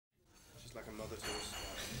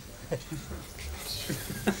See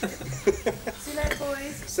you later,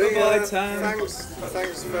 boys. See ya. Bye, Tam.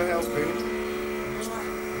 Thanks for helping.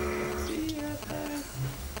 See ya. Bye.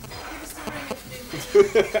 Give us the ring if you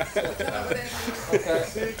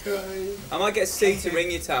Okay. I might get C to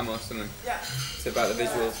ring you, Tam, or something. Yeah. It's about the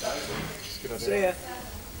visuals. Good idea. See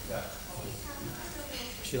ya.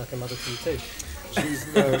 Is she like a mother to you too? She's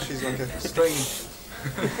like a Strange. I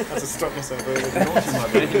had to stop myself earlier. Naughty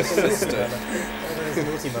mother. Sister. Those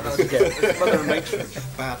naughty mothers you get. Mother and matron.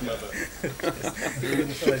 Bad mother.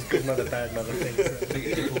 Those good mother, bad mother things. The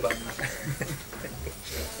Oedipal button.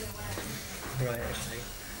 Right, okay.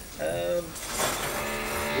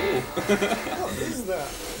 What is that?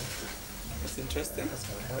 That's interesting.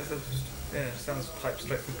 Yeah, sounds piped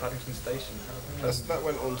straight from Paddington Station. That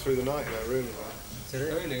went on through the night in our room. Did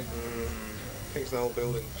it? Really? I think it's the whole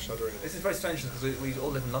building shuddering. This is very strange because we all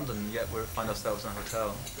live in London, yet we find ourselves in a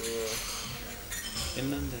hotel. In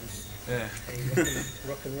London. Yeah.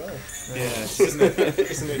 Rock and roll. Yeah.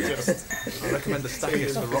 Isn't it just? I recommend the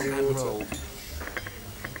Stackers for rock and roll.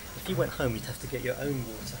 If you went home, you'd have to get your own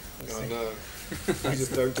water. I know. We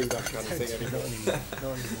just don't do that kind of thing Not anymore. anymore.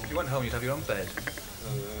 Not anymore. If you went home, you'd have your own bed.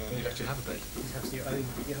 Oh, You'd actually have a bed. You'd have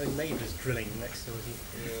your own neighbours drilling next door to you.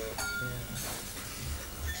 yeah.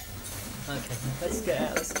 Okay, let's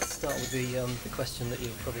start with the question that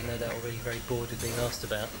you're probably no doubt already very bored of being asked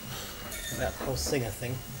about the whole singer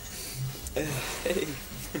thing.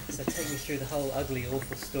 So take me through the whole ugly,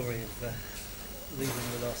 awful story of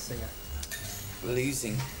losing the last singer.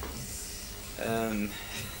 Losing.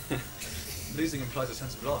 Losing implies a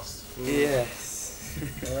sense of loss. Yes.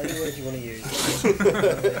 Well, any word you want to use.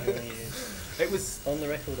 It was On the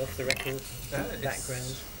record, off the record, it's-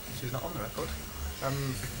 background. She was not on the record.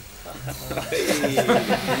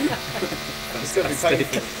 It's going to be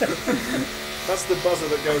painful. That's the buzzer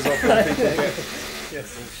that goes off when people get...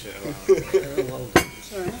 Yes. Oh, shit. Oh, well done.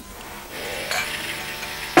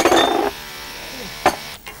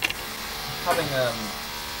 Having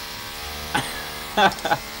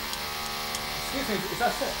excuse me, is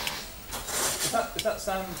that it? Is that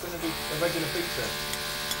sound going to be a regular feature?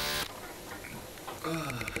 I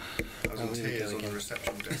was in tears on the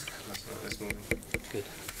reception desk this morning. Good.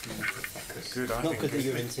 Good, Not good that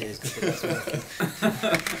you're in tears, good that that's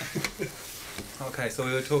working. Okay, so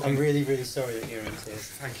we were I'm talking. really, really sorry that you're in tears.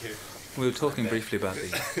 Thank you. We were talking briefly about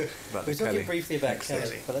the We're talking briefly about Kelly,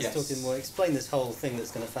 Kelly. but let's Yes. talk in more. Explain this whole thing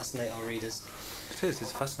that's going to fascinate our readers. It is.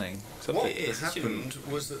 It's fascinating. So What It is, happened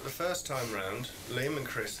was that the first time round, Liam and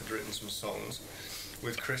Chris had written some songs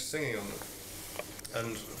with Chris singing on them.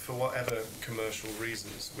 And for whatever commercial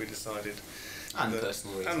reasons, we decided... And that-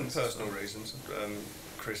 personal reasons. And personal reasons.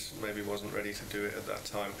 Chris maybe wasn't ready to do it at that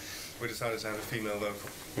time. We decided to have a female vocal.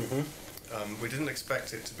 We didn't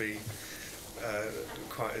expect it to be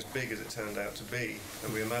quite as big as it turned out to be,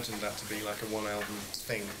 and we imagined that to be like a one-album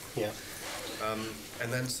thing. Yeah.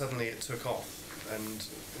 And then suddenly it took off, and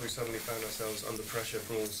we suddenly found ourselves under pressure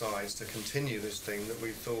from all sides to continue this thing that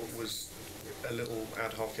we thought was a little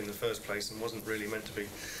ad hoc in the first place and wasn't really meant to be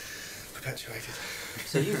perpetuated.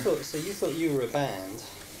 So you thought you were a band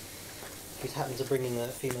who'd happened to bring in a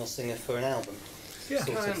female singer for an album. yeah,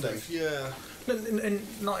 sort of Kind thing. of, yeah.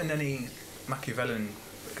 not in any Machiavellian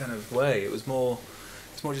kind of way. It's more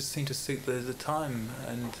just seemed to suit the time,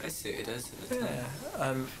 and I suited us at the time.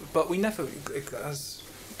 yeah. But we never, as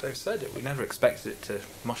Dave said, we never expected it to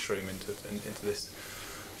mushroom into this.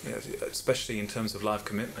 You know, especially in terms of live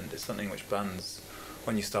commitment, it's something which bands,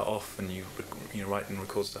 when you start off and you write and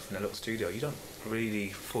record stuff in a little studio, you don't really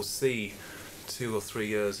foresee 2 or 3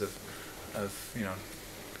 years of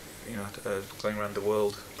going around the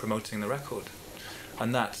world promoting the record,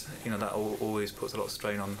 and that always puts a lot of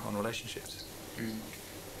strain on relationships. Indeed.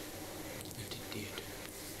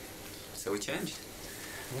 So we changed.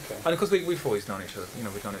 Okay. And of course we've always known each other.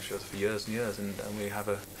 We've known each other for years and years, and we have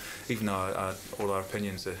even though all our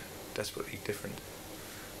opinions are desperately different,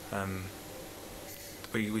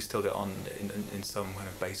 we still get on in some kind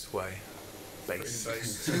of base way.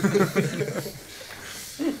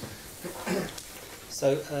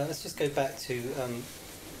 So let's just go back to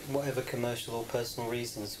whatever commercial or personal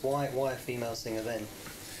reasons. Why a female singer then?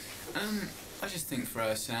 I just think for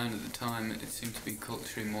our sound at the time, it seemed to be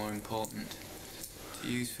culturally more important to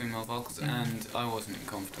use female vocals, and I wasn't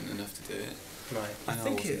confident enough to do it. Right. I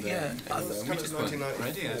think wasn't it- there. yeah, It was We kind just of weren't 1994.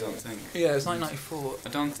 ready, I don't think. Yeah, it's 1994. I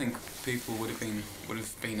don't think people would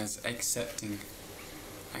have been as accepting,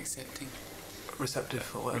 Receptive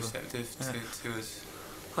or whatever. receptive Yeah. to us.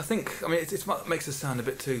 I think, it makes us sound a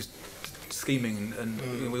bit too scheming,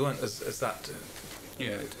 and we weren't as that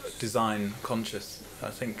design conscious. I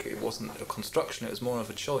think it wasn't a construction; it was more of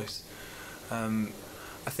a choice.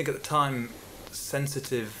 I think at the time,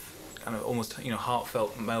 sensitive, kind of almost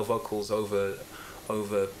heartfelt male vocals over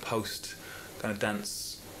post kind of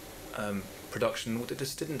dance production, it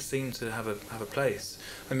just didn't seem to have a place.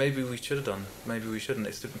 And maybe we should have done, maybe we shouldn't.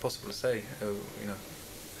 It's impossible to say,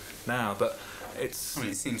 now. But it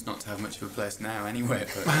seems not to have much of a place now anyway.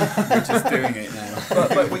 But we're just doing it now.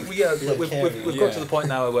 but we've got to the point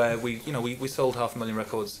now where we sold 500,000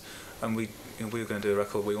 records, and we were going to do a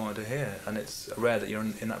record we wanted to hear, and it's rare that you're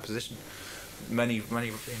in that position. Many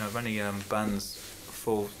bands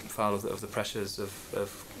fall foul of the pressures of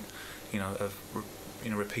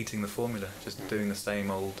repeating the formula, just doing the same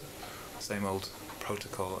old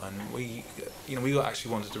protocol, and we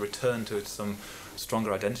actually wanted to return to some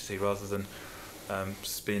stronger identity rather than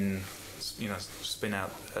spin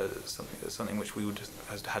out something which we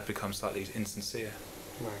had become slightly insincere.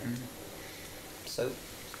 Right. Mm-hmm. So,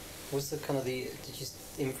 was the did you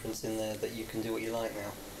inference in there that you can do what you like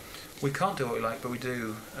now? We can't do what we like, but we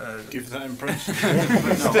do. Give that impression.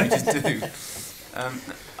 No, we just do.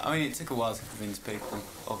 I mean, it took a while to convince people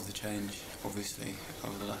of the change, obviously,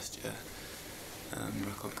 over the last year,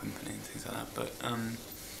 record company and things like that. But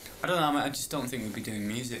I don't know. I just don't think we'd be doing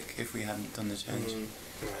music if we hadn't done the change,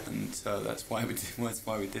 and so that's why we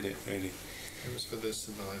did it. Really, it was for the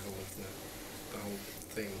survival of the whole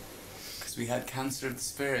thing. Because we had cancer of the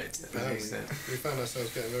spirit. We found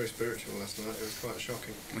ourselves getting very spiritual last night. It was quite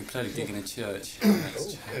shocking. We played a gig in a church.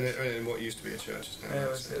 In what used to be a church. Yeah, it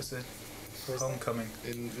was a homecoming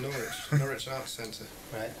in Norwich Arts Centre.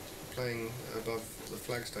 Right. Playing above the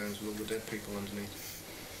flagstones with all the dead people underneath.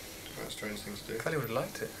 Quite a strange thing to do. Kelly would have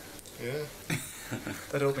liked it. Yeah.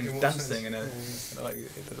 They'd all been dancing in like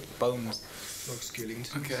the bones. Like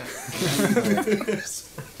Skillington. Okay.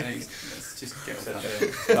 Let's just get that.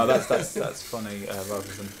 No, that's funny rather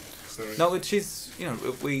than. Sorry. No, she's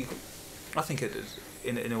I think it is,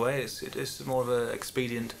 in a way it's more of an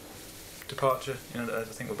expedient departure. I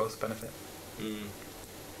think we'll both benefit. Mm.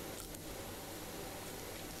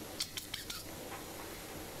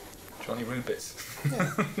 Johnny Rubits.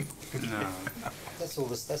 Yeah. No. That's all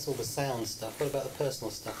the sound stuff. What about the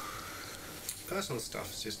personal stuff? Personal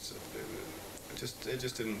stuff is it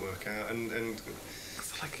just didn't work out, and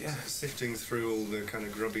It's like sifting through all the kind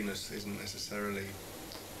of grubbiness isn't necessarily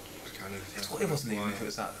kind of. It wasn't even if it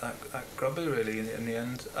was that grubby really in the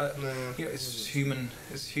end. No. It's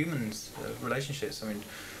humans relationships. I mean,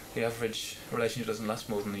 the average relationship doesn't last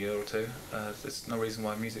more than a year or two. There's no reason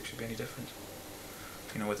why music should be any different.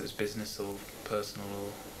 Whether it's business or personal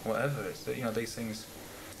or whatever, it's these things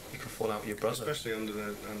you can fall out with your brother. Especially under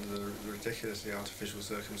the ridiculously artificial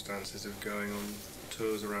circumstances of going on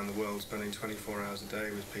tours around the world, spending 24 hours a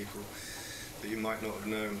day with people that you might not have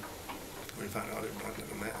known. Or in fact, I've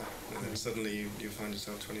never met her. And then suddenly you find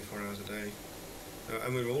yourself 24 hours a day.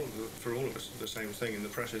 And we're all, for all of us, the same thing, and the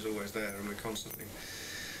pressure's always there, and we're constantly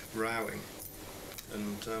rowing.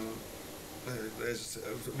 And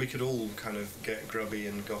we could all kind of get grubby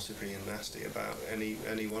and gossipy and nasty about any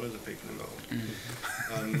one of the people involved.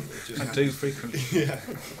 I do frequently. Yeah.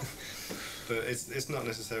 But it's not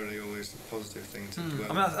necessarily always a positive thing to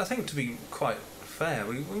dwell on. I mean, I think to be quite fair,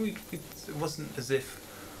 it wasn't as if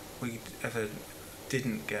we ever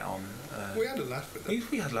didn't get on. We had a laugh with it.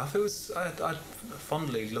 We had a laugh. It was. I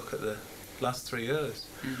fondly look at the last 3 years.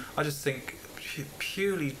 I just think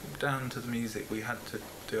purely down to the music, we had to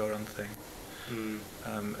do our own thing.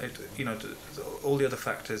 All the other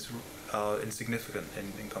factors are insignificant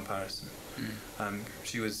in comparison.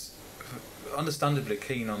 She was understandably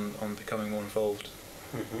keen on becoming more involved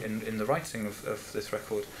in the writing of this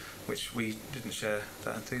record, which we didn't share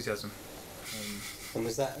that enthusiasm. And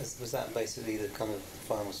was that basically the kind of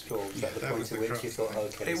final straw? Was that the point at which you thought,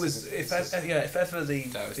 okay? It was. If ever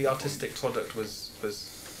the artistic product was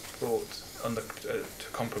brought under to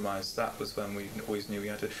compromise, that was when we always knew we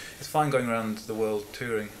had to. It's fine going around the world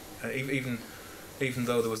touring, even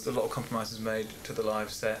though there was a lot of compromises made to the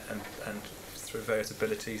live set and through various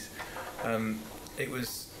abilities. It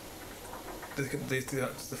was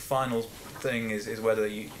the final thing is whether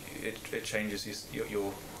it changes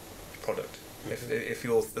your product. If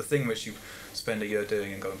you're the thing which you spend a year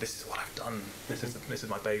doing and going, this is what I've done, this is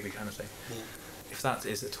my baby kind of thing. Yeah. If that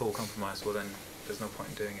is at all compromised, well then there's no point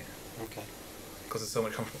in doing it. Okay. Because there's so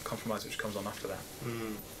much compromise which comes on after that.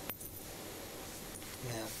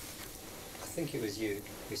 Yeah. I think it was you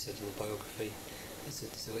who said in the biography, in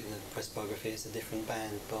the press biography, it's a different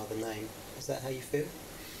band by the name. Is that how you feel?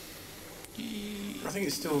 I think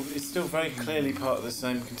it's still very clearly part of the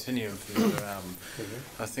same continuum for the other album.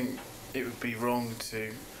 I think it would be wrong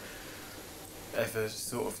to ever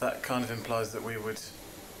sort of, that kind of implies that we would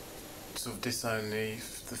sort of disown the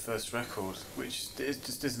first record, which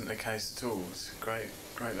just isn't the case at all. It's a great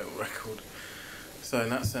little record. So in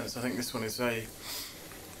that sense, I think this one is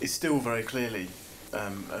still very clearly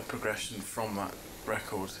a progression from that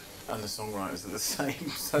record, and the songwriters are the same.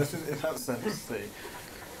 So in that sense,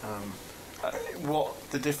 what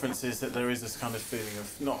the difference is that there is this kind of feeling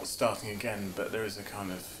of not starting again, but there is a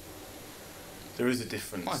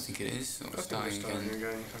difference. Well, I think it is sort of starting again.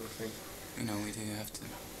 Kind of thing. You know, we do have to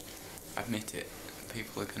admit it.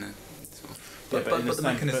 People are gonna sort of. But the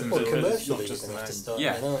mechanisms Well, are commercially, not just you're going to have to the start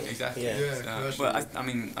Yeah, again, aren't you? exactly. Yeah. Yeah, So, well, I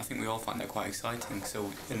mean, I think we all find that quite exciting. So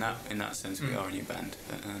in that sense, we are a new band.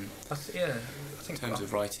 But I think in terms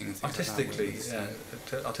of writing and things artistically, like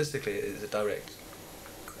that, artistically, it is a direct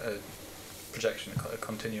projection, a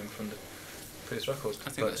continuum from the previous records. I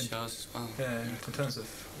think that shows as well. Yeah, in terms of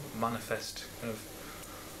manifest kind of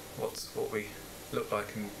what we look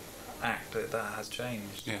like and act, that has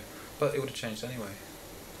changed. Yeah. But it would have changed anyway.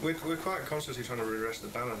 We're quite constantly trying to redress the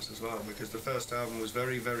balance as well, because the first album was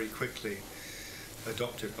very, very quickly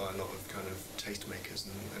adopted by a lot of kind of tastemakers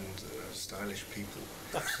and stylish people.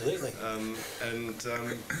 Absolutely.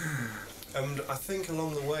 And I think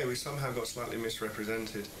along the way we somehow got slightly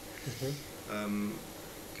misrepresented.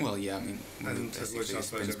 Well, yeah, I mean, And basically which I it's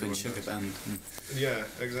suppose been everyone sugar does. band. Yeah,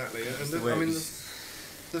 exactly. And the I way mean, it's-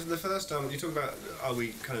 the first album, you talk about, are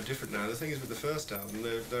we kind of different now? The thing is, with the first album,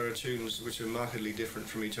 there are tunes which are markedly different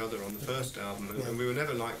from each other on the first album, and we were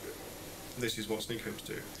never like, this is what Sneak Pimps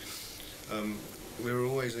do. We were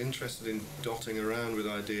always interested in dotting around with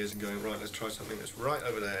ideas and going, right, let's try something that's right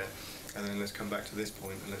over there, and then let's come back to this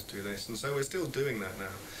point and let's do this. And so we're still doing that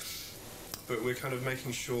now, but we're kind of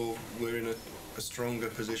making sure we're in a stronger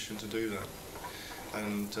position to do that,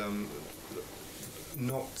 and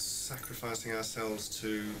not sacrificing ourselves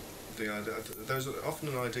to the idea. There's often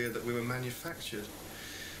an idea that we were manufactured,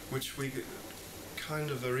 which we kind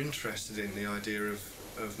of are interested in, the idea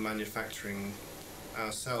of manufacturing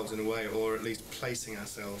ourselves in a way, or at least placing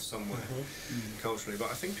ourselves somewhere culturally. But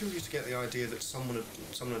I think people used to get the idea that someone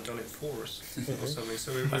had done it for us or something.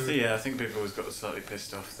 So I think people always got slightly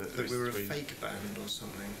pissed off that we were a fake band or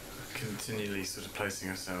something. Continually sort of placing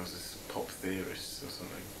ourselves as pop theorists or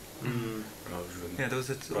something. Rather than, Yeah, there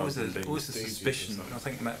was always a being Stooges or suspicion. something. I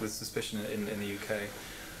think met with suspicion in the UK.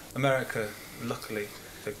 America, luckily,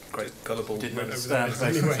 the great gullible, Didn't Went over understand. there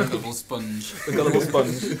anyway. Gullible sponge. the gullible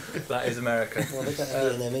sponge. That is America. Well, they don't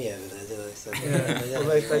have the NME over there, do they? So, Yeah. Well,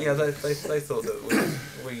 they thought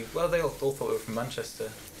that they all thought we were from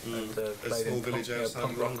Manchester and A played small in village outside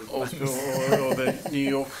punk rock. London. Or the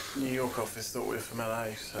New York office thought we were from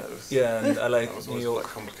LA, so it was, Yeah, and LA, that was New always York.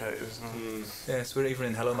 quite complicated as well. Yes, we're even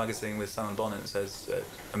in Hello Magazine with Sam Bonnet. It says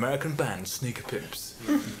American band Sneaker Pimps.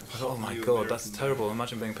 I thought, oh my New god, that's American terrible.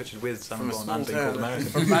 Imagine being pictured with Sam From a Bonnet small and being called town.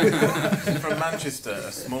 American. From Manchester,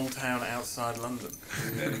 a small town outside London.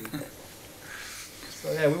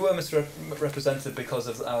 So yeah, we were misrepresented because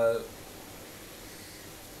of our.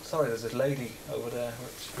 Sorry, there's a lady over there.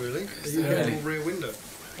 Really? Yeah. Little rear window.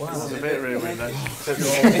 Wow. It's a bit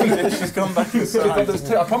rude, she's gone back inside.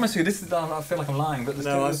 I promise you, this is. I feel like I'm lying, but there's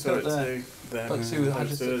No, I two saw it there. too. Then. But two,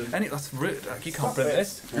 Absolutely. that's rude. Like, you can't print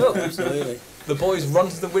this. Look, absolutely. the boys run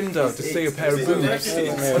to the window to see a pair of boobs.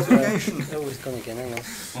 Oh, it's gone again, hang on.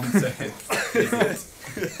 One second.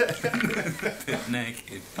 Bit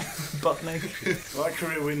naked. Butt naked. Like a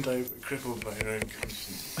rear window, but crippled by her own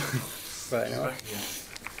conscience. Right, She's now. back again.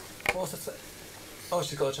 What's it say? Oh,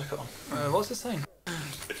 she's got a jacket on. What's it saying?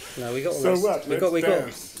 No, we got all So this. what? We got.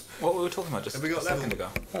 Dance. What we were talking about just Have we got a second ago.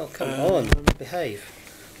 Oh, come on, behave.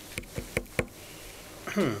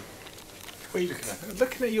 What are you looking at?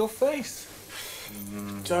 Looking at your face.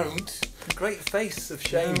 Don't. Great face of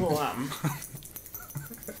shame. Shame lamb.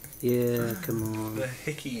 Yeah, come on. The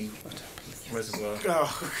hickey reservoir.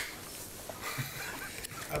 Oh.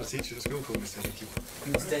 I had a teacher at school called Mr. Hickey.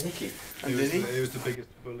 Mr. Hickey. And did he? He was the biggest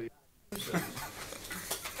bully.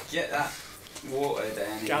 Get that water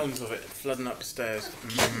down. Gallons of it flooding up the stairs.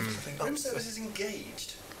 Room service is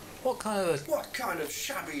engaged. What kind of What kind of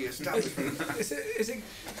shabby establishment? is it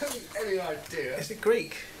Any idea? is it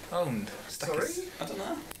Greek owned? Sorry? I don't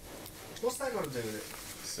know. What's that got to do with it?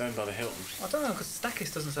 It's owned by the Hilton. I don't know because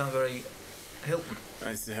Stackis doesn't sound very Hilton,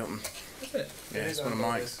 It's the Hilton. is it? Yeah, it's one of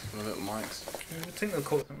Mike's. One of little Mike's. I would think they'll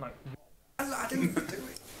call it something like. I didn't do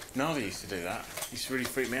it. Navi used to do that. It used to really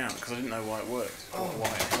freak me out because I didn't know why it worked. Oh. Why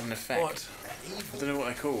it had an effect. What? I don't know what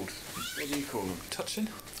they're called. What do you call them? Touching?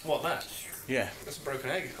 What, that? Yeah. That's a broken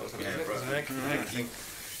egg or something. Yeah, isn't it? broken It's an egg, I think.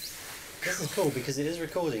 This is cool because it is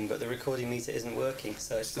recording, but the recording meter isn't working,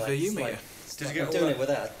 so it's the like, VU it's meter. like, Did you I'm get all doing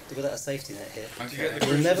that? it without a safety net here. Did you get the Okay.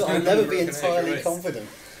 I'll Christmas never be broken entirely egg? confident.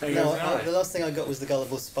 Hey, No, right. the last thing I got was the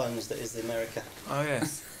gullible sponge that is the America. Oh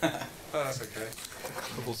yes, Oh, that's okay.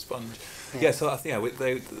 double sponge. Yeah. Yeah, so I think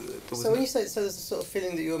there was So when you say, so there's a sort of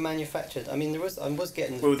feeling that you were manufactured. I mean, I was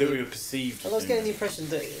getting. Well, that we were perceived. I was as getting the being- impression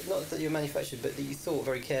that not that you were manufactured, but that you thought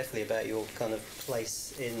very carefully about your kind of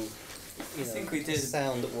place in, you I know, think we did.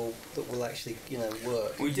 sound that will actually, you know,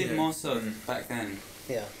 work. We did Yeah. more so back then.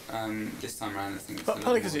 Yeah. This time around, I think it's a Partly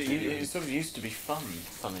little because more it genuine. sort of used to be fun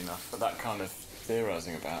enough for that kind of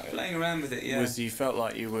theorising about it. Playing around with it, yeah. Was you felt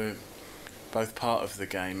like you were both part of the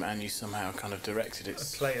game and you somehow kind of directed a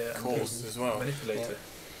its player and course as well. manipulator.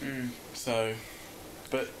 Mm. So,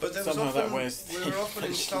 but But there was somehow that often, wears. we were often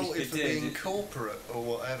insulted for It did. being corporate or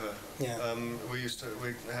whatever. Yeah. We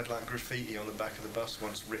had like graffiti on the back of the bus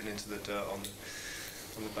once written into the dirt on the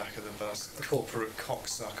back of the bus. Corporate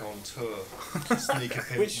cocksuck on tour. Sneaker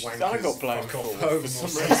pimp Which wankers, I got blamed fuck off for home for or some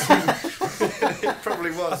something. It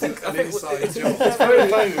probably was I think an inside it's job.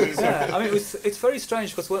 yeah, I mean it's very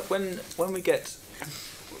strange because when we get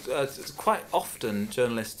quite often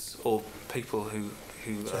journalists or people who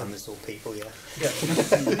Journalists or people, yeah.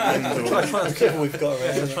 trying to People we've got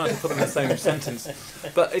yeah, around. trying to put them in the same sentence,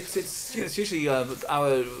 but it's usually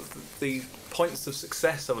the points of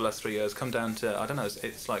success over the last 3 years come down to I don't know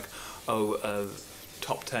it's like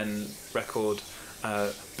top 10 record,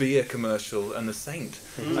 beer commercial and The Saint,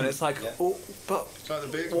 and it's like Yeah. oh, but It's like the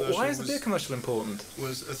beer commercial why is the was- beer commercial important?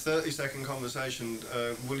 was a 30-second conversation.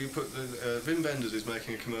 Will you put the Vin Vendors is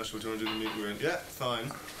making a commercial? Do you want to do the meat? We went, yeah,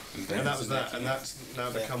 fine. And that was that, and that's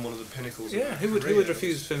now become one of the pinnacles. Yeah, of who would career.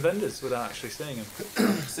 refuse Vin Vendors without actually seeing him?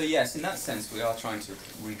 So yes, in that sense, we are trying to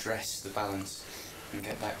redress the balance and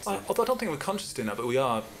get back to. Although I don't think we're conscious doing that, but we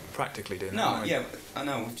are practically doing that. No, aren't we? yeah, I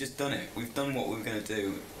know. We've just done it. We've done what we were going to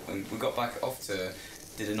do, and we got back off to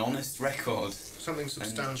did an honest record. Something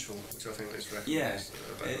substantial, which I think this record Yeah, is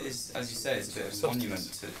about. it is, as you say, it's a bit of a Substance.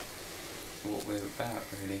 monument to what we're about,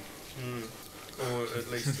 really. Mm. Or at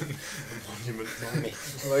least a monument.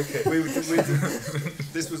 Okay.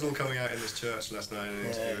 This was all coming out in this church last night in an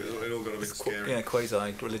interview. It all got a bit scary. Yeah,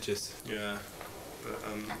 quasi-religious. Yeah. But,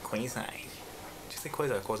 Quasi. Do you say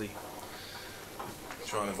quasi or quasi?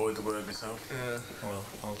 Try and avoid the word myself. yeah.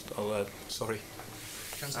 Well, I'll sorry.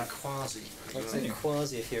 You can say quasi. as I'd well. say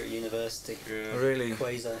quasi if you're at university. Yeah. Really?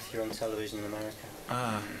 Quasi if you're on television in America.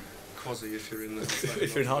 Ah, Quasi if you're in the.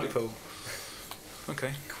 if you're in Hartlepool.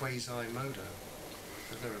 Okay. Quasi modo.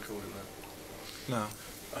 I've never called it that. No.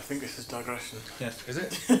 I think this is digression. Yes. Is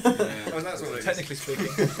it? Yeah. Oh, that's what it is. Technically speaking.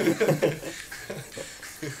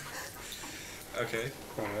 Okay.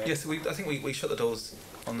 Alright. Yes, I think we shut the doors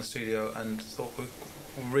on the studio and thought it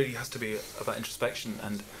really has to be about introspection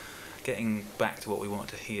and getting back to what we want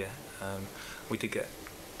to hear. We did get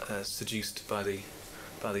seduced by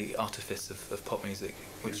the artifice of pop music,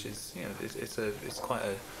 which is it's quite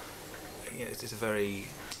a it's a very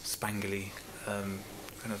spangly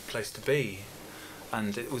kind of place to be,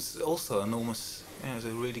 and it was also enormous. It was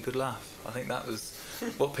a really good laugh. I think that was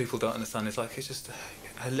what people don't understand. It's like it's just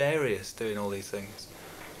hilarious doing all these things,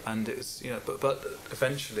 and it was but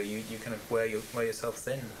eventually you kind of wear yourself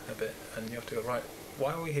thin a bit, and you have to go right.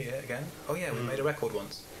 Why are we here again? Oh yeah, we made a record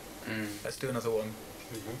once. Let's do another one.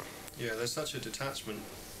 Mm-hmm. Yeah, there's such a detachment,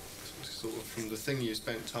 sort of, from the thing you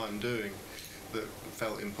spent time doing, that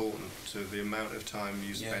felt important to the amount of time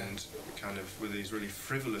you spend kind of with these really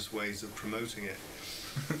frivolous ways of promoting it.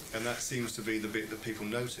 And that seems to be the bit that people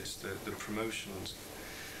notice, the promotions.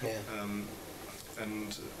 Yeah.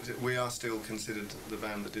 And we are still considered the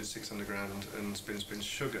band that did Six Underground and Spin Spin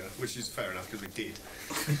Sugar, which is fair enough because we did.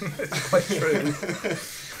 It's quite true.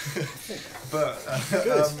 But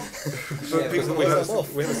Yeah, people we have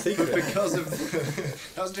were- a secret. because of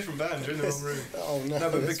that was a different band. You're in the wrong room. Oh no. No,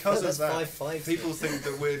 but that's- because of that's that, 5-5. people think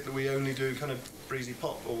that we only do kind of breezy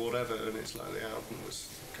pop or whatever, and it's like the album was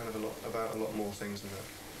kind of about a lot more things than that.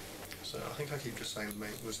 So I think I keep just saying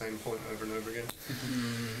the same point over and over again.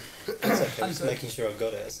 It's okay. And, Just making sure I've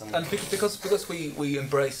got it at some And point. because we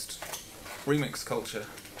embraced remix culture,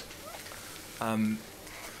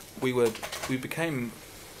 we became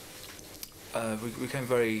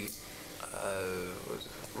very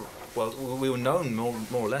well. We were known more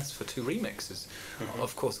or less for 2 remixes.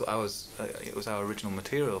 Of course, it was our original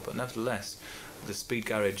material, but nevertheless, the Speed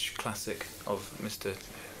Garage classic of Mr.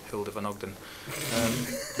 Hilda van Ogden.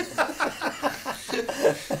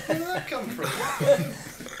 Where did that come from?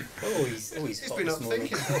 He's He's hot been this up morning.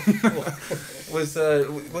 thinking. was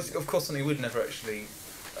of course something we'd never actually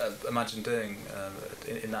imagined doing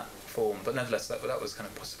in that form, but nevertheless that was kind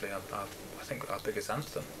of possibly I think our biggest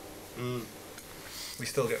anthem. Mm. We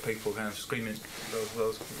still get people kind of screaming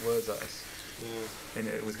those words at us. Yeah. And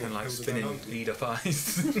it was kind of like Hilda spinning Van Houten. lead up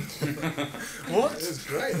eyes. What? It was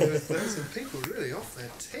great. There were some people really off their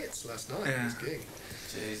tits last night at this gig.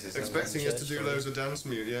 Jesus. Expecting us to do loads of dance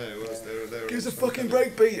music. Yeah, it was. Yeah. They were Give us a all fucking fun.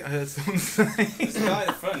 breakbeat, I heard someone say. There's a guy at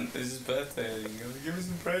the front, it's his birthday, and he goes, give me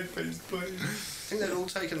some breakbeats, please. I think they'd all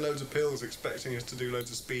taken loads of pills expecting us to do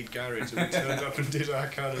loads of speed garage, and we turned up and did our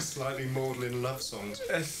kind of slightly maudlin love songs.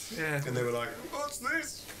 Yes, yeah. And they were like, what's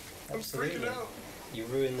this? I'm Absolutely. freaking out. You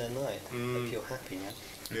ruined their night. Mm. Hope you're happy now.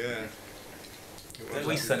 Yeah.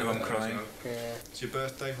 We sent them home crying. Yeah. It's your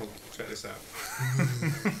birthday? Well, check this out.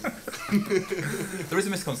 There is a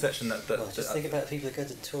misconception that Well, just think about people who go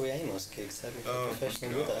to Tori Amos gigs, having a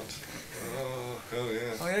professional God. widow. Oh yeah.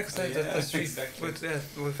 Oh yeah, because the street exactly.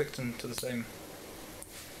 we're victim to the same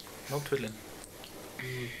knob twiddling.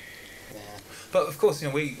 Yeah. But of course,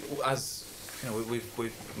 we as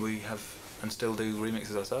we have and still do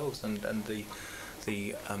remixes ourselves, and the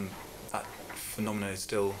that phenomenon is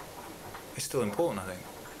still important. I think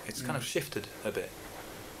it's kind of shifted a bit,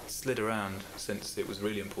 slid around since it was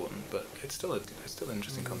really important, but it's still an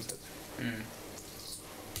interesting concept.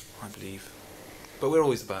 I believe. But we're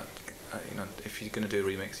always about if you're going to do a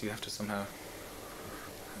remix, you have to somehow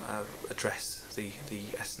address the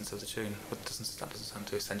essence of the tune. But that doesn't sound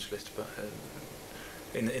too essentialist, but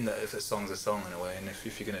in that if a song's a song in a way, and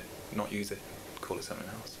if you're going to not use it, call it something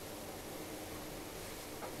else.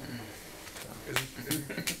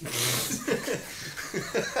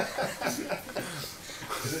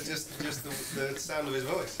 Is it just the sound of his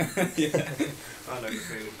voice? Yeah. I know the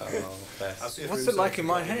feeling. Oh, best. I'll see if What's Room it like Service in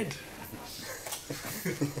my got head?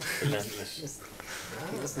 Relentless.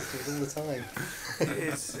 He listens to it all the time.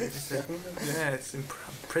 It's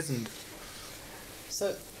imprisoned.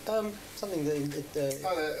 So, something that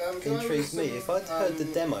Hi there, can I intrigues me. some, If I'd heard the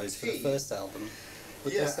demos for the tea? first album,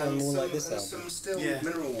 would Yeah, they sound and more some, like this and album? some still Yeah.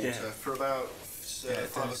 mineral water Yeah. for about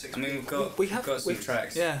 5 or 6 I mean, we've people. got, We we've have- got some we've-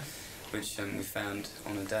 tracks Yeah. which we found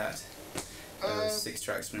on a DAT. Uh, 6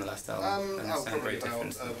 tracks from the last album, and they sound probably very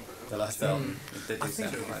different. about, The last album, they do I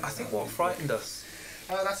think sound like I think what frightened us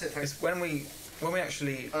that's it, thanks. is when we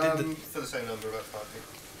actually did For the same number, about 5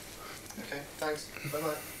 people. Okay, thanks.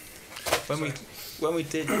 Bye-bye. when we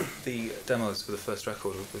did the demos for the first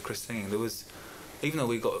record with Chris singing, there was, even though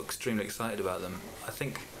we got extremely excited about them, I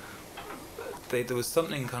think there was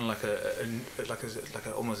something kind of like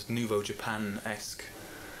a almost Nouveau Japan-esque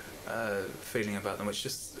feeling about them, which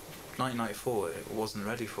just 1994 it wasn't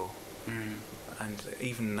ready for, and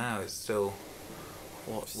even now it's still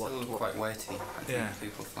still quite weighty. I think Yeah.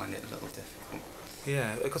 people find it a little difficult.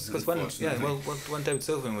 Yeah, because when Unfortunately. when David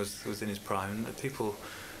Sylvian was in his prime, people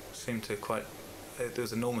seemed to quite there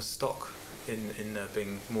was enormous stock in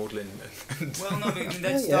being maudlin. And Well, no, I mean, they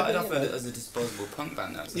Oh, yeah, started but, off you know. as a disposable punk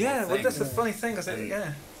band. That was the yeah, whole well, thing. that's the funny thing. I said, And-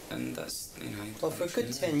 yeah, And that's, Well, for a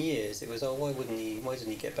good 10 years, it was, why didn't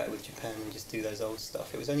he get back with Japan and just do those old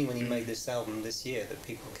stuff? It was only when he made this album this year that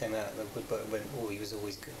people came out and the woodwork went, oh, he was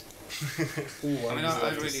always good. Ooh, I mean, just I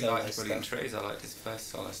loved his really solo liked Brilliant stuff. Trees. I liked his first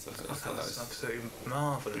solo stuff. I that thought that was was absolutely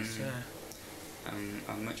marvellous. Mm. Yeah,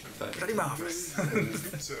 I much preferred bloody it. marvellous.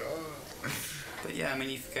 But yeah, I mean,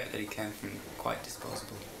 you forget that he came from quite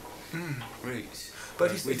disposable roots. But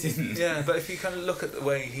whereas we didn't. Yeah, but if you kind of look at the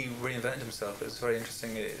way he reinvented himself, it's very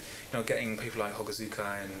interesting. Getting people like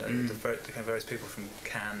Hogazukai and the various people from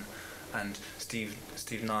Can, and Steve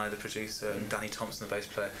Nye, the producer, and Danny Thompson, the bass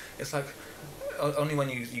player. It's like only when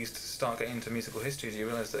you start getting into musical history do you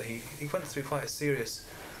realise that he went through quite a serious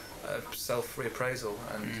self-reappraisal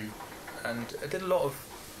and did a lot of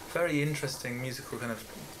very interesting musical kind of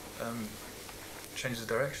changes of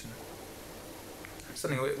direction.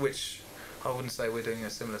 Something which I wouldn't say we're doing a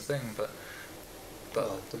similar thing, but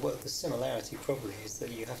Well, the similarity probably is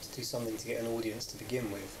that you have to do something to get an audience to begin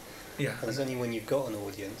with. yeah, And it's only when you've got an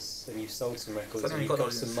audience and you've sold some records Suddenly and you've you've got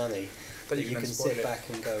got an some money but that you can exploit sit it. back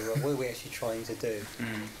and go, right, what are we actually trying to do? You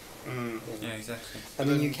know? Yeah, exactly. I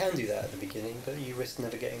mean, you can do that at the beginning, but you risk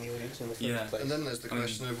never getting the audience in the first Yeah. place. And then there's the I mean-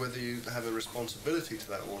 question of whether you have a responsibility to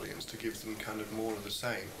that audience to give them kind of more of the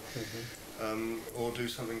same, or do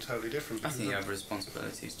something totally different. I because think you of- have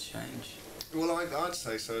responsibilities to change. Well, I'd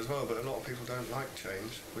say so as well, but a lot of people don't like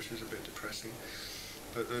change, which is a bit depressing.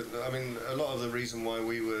 But I mean, a lot of the reason why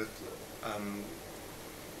we were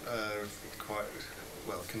quite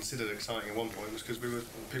considered exciting at one point was because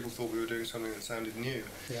people thought we were doing something that sounded new.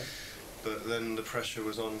 Yeah. But then the pressure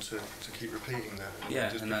was on to keep repeating that. Yeah,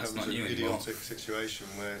 it just and that's becomes not an new anymore. idiotic situation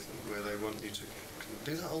where they want you to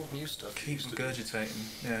do that old new stuff. you keep used to do.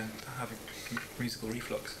 regurgitating, yeah, having musical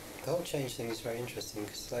reflux. The whole change thing is very interesting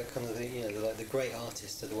because, like, kind of the great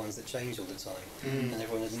artists are the ones that change all the time, and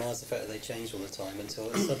everyone admires the fact that they change all the time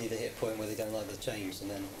until suddenly they hit a point where they don't like the change,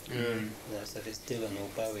 and then so if it's Dylan or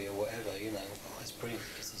Bowie or whatever, oh, it's brilliant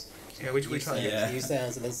because he's we try. new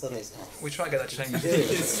sounds, and then suddenly it's We try to get that changed.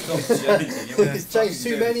 Stop changing. it's changed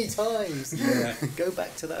too many times. Go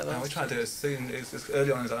back to that. We try to do it as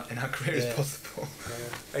early on in our career as possible.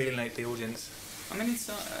 Alienate the audience. I mean, it's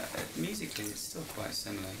musically, it's still quite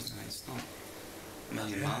similar. It's not a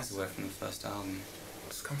million miles away from the first album.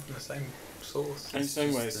 It's come from the same source. In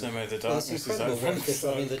some ways, the Well, it's darkness is incredible. over. Because,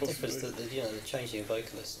 I mean, the difference that the changing a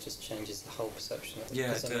vocalist just changes the whole perception of it. Yeah,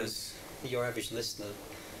 Because, it I mean, does. your average listener,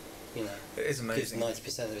 It is gives amazing.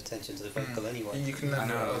 90% of attention to the vocal anyway. You can I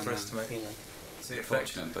never know. overestimate. It's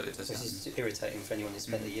unfortunate, but it does Which happen. is irritating for anyone who's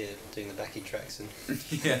spent a year doing the backing tracks and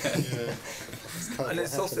Yeah. it's kind of And what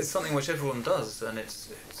it's also happens. it's something which everyone does, and it's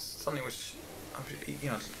something which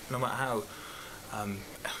no matter how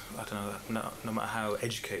I don't know, no matter how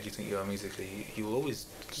educated you think you are musically, you will always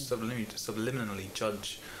subliminally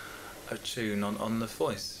judge a tune on the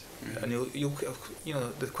voice, and you'll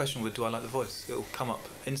the question would, do I like the voice? It'll come up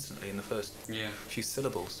instantly in the first few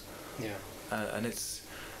syllables, and it's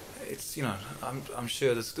I'm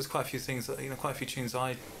sure there's quite a few things that, quite a few tunes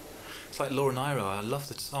it's like Laura Nyro. I love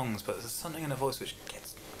the songs, but there's something in her voice which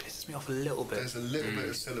pisses me off a little bit. There's a little bit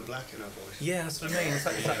of Cilla Black in her voice. Yeah, that's what I mean. It's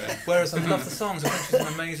like, whereas I love the songs, I think she's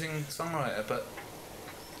an amazing songwriter, but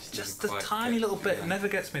just the tiny little bit never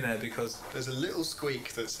gets me there because there's a little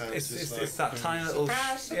squeak that sounds it's that tiny little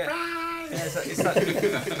Surprise!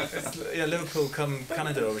 Liverpool come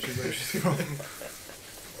Canada, which is where she's from.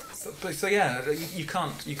 So you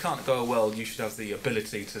can't go, well, you should have the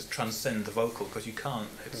ability to transcend the vocal, because you can't.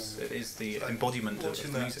 It is the embodiment of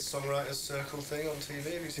watching the that music. Songwriters Circle thing on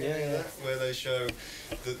TV. Have you seen any of Yeah. that? Where they show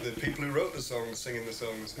the people who wrote the songs singing the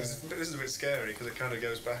songs. This is a bit scary because it kind of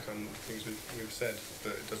goes back on things we've said,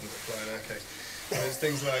 but it doesn't apply in our case. And there's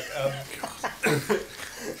things like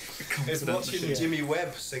it's watching Jimmy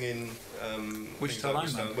Webb singing Wichita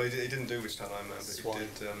things Lineman. Well, he didn't do Wichita Lineman, but Swan.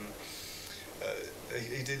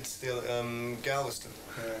 he did still Galveston.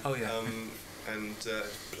 Oh yeah. And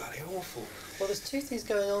bloody awful. Well, there's two things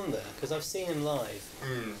going on there, because I've seen him live,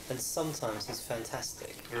 Mm, and sometimes he's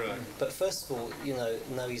fantastic. right. But first of all,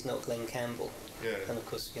 no, he's not Glenn Campbell. Yeah. And of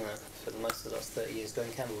course, for the most of the last 30 years,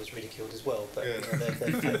 Glenn Campbell was ridiculed as well. But Yeah.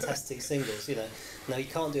 they're fantastic singles. No, you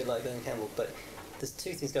can't do it like Glenn Campbell. But there's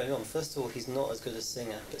two things going on. First of all, he's not as good a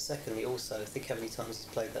singer. But secondly, also, think how many times he's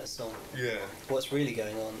played that song. Yeah. What's really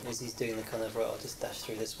going on is he's doing the kind of, right, I'll just dash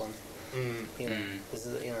through this one. Mm. This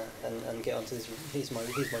is, and get onto this. Here's my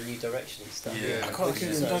new direction stuff. Yeah. I quite like Which it.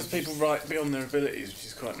 is, Sometimes people write beyond their abilities, which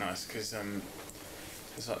is quite nice, because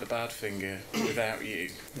it's like the Badfinger without you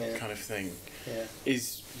Yeah. kind of thing Yeah,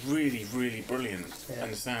 is really, really brilliant Yeah.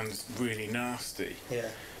 and sounds really nasty, yeah,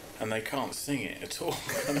 and they can't sing it at all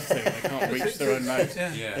kind of thing. They can't reach their own notes.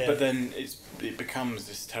 Yeah. Yeah. But then it becomes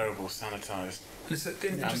this terrible sanitised And it's an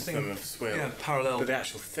anthem interesting of swill. parallel. But the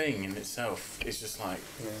actual thing in itself is just like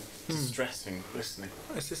yeah. distressing listening.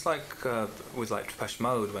 It's just like with like Depeche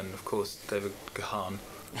Mode, when of course David Gahan,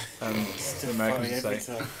 the Americans Funny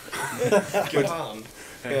say, every time.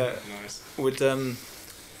 yeah, Nice. would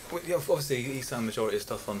obviously he sang the majority of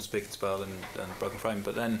stuff on Speak and Spell and Broken Frame,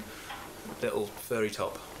 but then little furry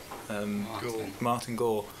top, Martin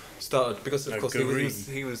Gore started, because of course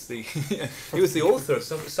he was the he was the author of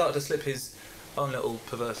stuff, started to slip his own little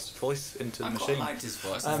perverse voice into the I machine. quite liked his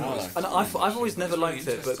voice. And I've always never liked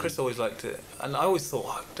it, but Chris always liked it, and I always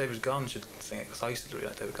thought, David Garn should sing it, because I used to really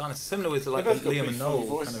like David Garn. It's similar with like Liam and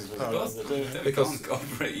Noel kind of parallel. Because got a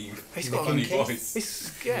pretty He's got funny King voice.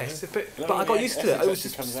 it's a bit, No, but I got yeah, used to it. It was Essex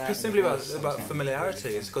just comes out in simply the about voice about sometimes. familiarity.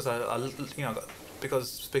 It's because I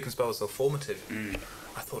because Speak and Spell was so formative. Mm.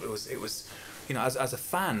 I thought it was. As a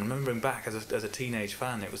fan, remembering back as a teenage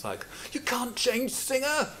fan, it was like, you can't change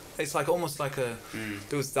singer. It's like almost like there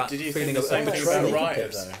was that Did you feeling think of the same thing about betrayal.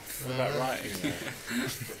 writers though? About writing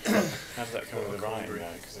though? How did that come with the writing though?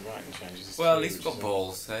 Because the writing changes. is Well, at huge, least we've got so-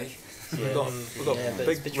 balls, eh? we've got Yeah, but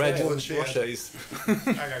big it's red betrayal. rochers.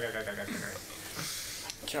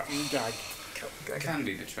 Captain Gag. It can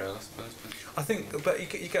be betrayal, I suppose. But I think, but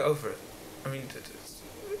you get over it. I mean,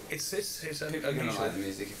 it's people are gonna like the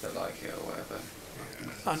music if they like it or whatever.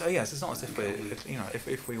 And yes, it's not as if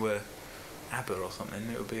if we were ABBA or something,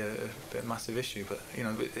 it would be a massive issue. But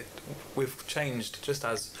we've changed just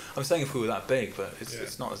as I'm saying. If we were that big, but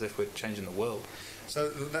it's not as if we're changing the world. So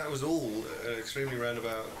that was all an extremely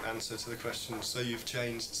roundabout answer to the question. So you've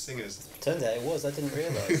changed singers. Turned out it was. I didn't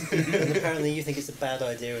realise. And apparently, you think it's a bad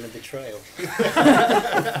idea and a betrayal. I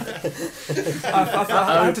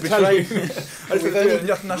had to tell you. We've only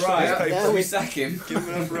national right, newspaper. now we sack him. Give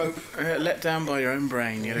him enough rope. Let down by your own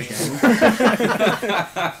brain yet again.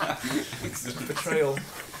 Betrayal.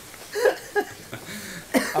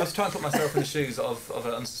 I was trying to put myself in the shoes of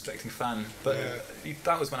an unsuspecting fan, but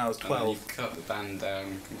that was when I was 12. You've cut the band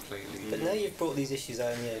down completely. But now you've brought these issues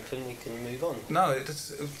out in the open, we can move on. No,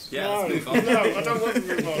 it's Yeah, let's move on. No, I don't want to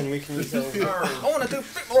move on. We can resolve it. I want to do a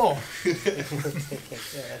bit more.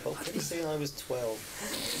 Yeah, well, pretty soon I was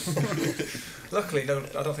 12. Luckily, no,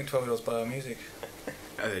 I don't think 12-year-olds buy our music.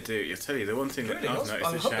 Oh, they do. I'll tell you, the one thing that Really? I've I'm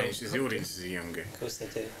noticed has hoping- changed is the audiences are younger. Of course they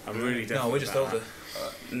do. I'm really definitely No, we're just about older. that.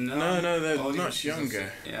 No, No, they're audiences much younger.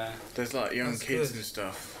 are- Yeah. There's like young That's kids good. and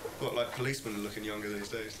stuff. What, like policemen are looking younger these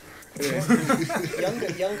days?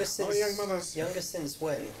 Younger since. Oh, young mothers. Younger since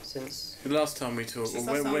when? Since. The last time we talked, Since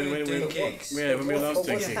well, last time we were doing gigs. yeah, when we were last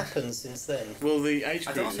doing What's gigs. happened since then? Well, the age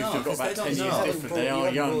I groups don't have know, got 'cause about they 10 don't years know. different. They You are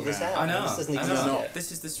haven't young brought this now. out. I know. This doesn't I exist know. yet.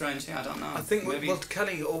 This is the strange thing. I don't know. I think Maybe. well,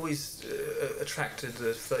 Kelly always attracted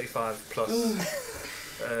the 35 plus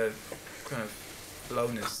kind of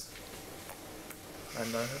loners,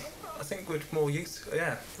 and I think we're more youth.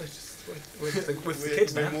 Yeah, we're the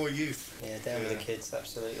kids we're now. more youth. Yeah, down with the kids,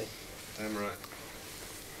 absolutely. Damn right.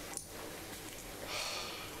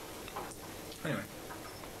 Anyway,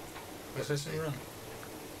 what's this in run?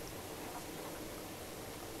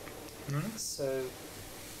 So.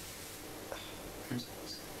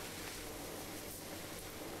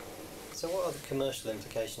 So what are the commercial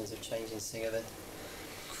implications of changing singer then?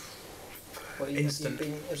 What Instant have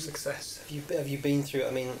you success. have you been through?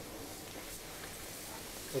 I mean,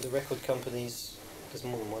 with the record companies, there's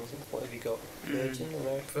more than one. Isn't there? What have you got? Virgin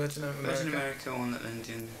America. Virgin America. Virgin America, One Little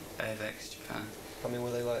Indian, AVX, Japan. I mean,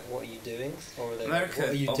 were they like, "What are you doing?" Or were they America, like, "What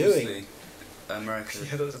are you obviously, doing?" America,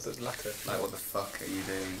 Yeah, that's the latter. like, what the fuck are you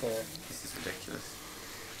doing? Yeah. This is ridiculous.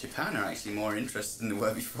 Japan are actually more interested than they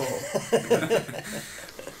were before.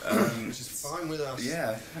 Which is fine with us.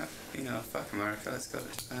 Yeah, you know, fuck America, let's go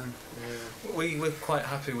to Japan. Yeah. We're quite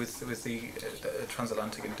happy with the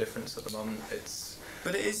transatlantic indifference at the moment.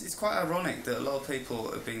 But it's quite ironic that a lot of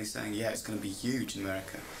people have been saying, yeah, it's going to be huge in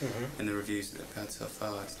America. In the reviews that they've had so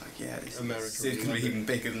far, it's like, yeah, this America is will going to love be it. even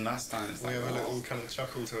bigger than last time. It's We like, have a oh. little kind of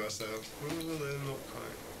chuckle to ourselves. Well, they're not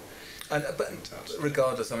quite. But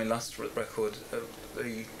regardless, I mean, last record,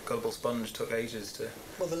 the Gullible Sponge took ages to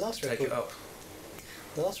Well, the last take record. it up.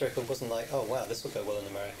 The last record wasn't like, "Oh wow, this will go well in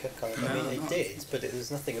America." Kind of. I No, mean, it not. did, but there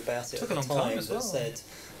was nothing about it Took at a the long time time as that well. said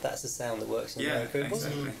that's the sound that works in Yeah, America. It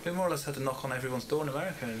wasn't. exactly. We more or less had to knock on everyone's door in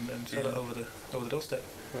America and sell it over the doorstep.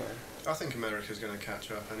 Right. I think America's going to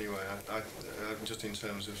catch up anyway. I just in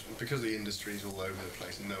terms of because the industry's all over the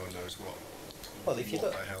place and no one knows what. Well, if you what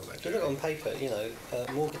look, the hell they're if you look doing. on paper, you know,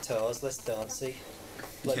 more guitars, less dancey,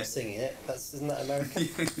 bloke Yeah. singing it. Isn't that American?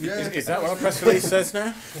 Is that what our press release says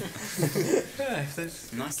now? Yeah, if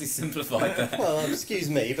there's, Nicely simplified there. Well, excuse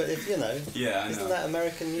me, but if you know, Yeah, I isn't know. that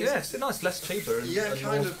American music? yeah, it's nice, less cheaper. And, Yeah, and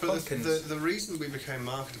kind more of. But pumpkins. the reason we became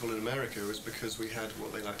marketable in America was because we had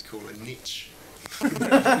what they like to call a niche.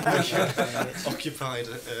 Occupied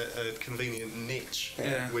a convenient niche,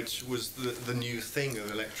 Yeah. which was the new thing of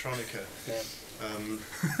electronica. Yeah.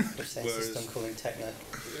 Which they insist on Whereas, calling techno.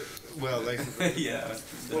 well, they Yeah.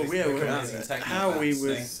 Well, yeah, Pronouncing techno how are we fans,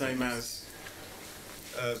 with so- the same as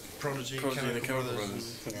Prodigy, Prodigy and the Chemical Chemical Brothers.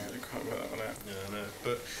 Brothers? Yeah. I can't work that one out. Yeah, I know.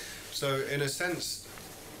 But so in a sense,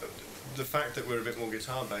 the fact that we're a bit more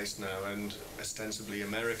guitar based now and ostensibly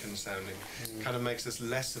American sounding kind of makes us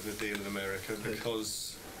less of a deal in America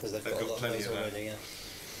because Because they've They've got a got lot of plenty those of that. already, yeah.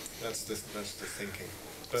 that's the thinking.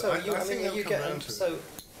 But So, I I think mean, they'll you come get round to it. so.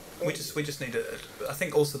 We just need I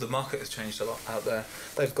think also the market has changed a lot out there.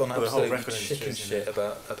 They've gone Well, the whole absolutely record industry, chicken isn't shit it?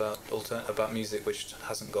 about music which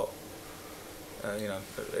hasn't got,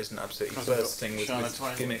 isn't absolutely Hasn't got bursting with Shania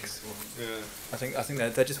Twain. gimmicks. Yeah. I think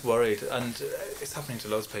they're just worried, and it's happening to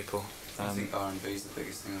loads of people. I think R&B is the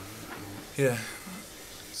biggest thing. Yeah,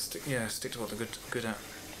 stick to what they're good at.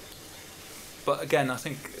 But again, I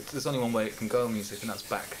think there's only one way it can go, music, and that's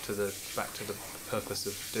back to the purpose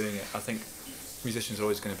of doing it. I think musicians are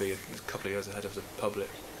always going to be a couple of years ahead of the public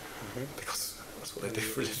because that's what they do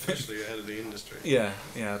for a living. Especially ahead of the industry. Yeah,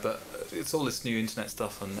 but it's all this new internet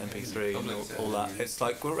stuff on MP3 and all that. It's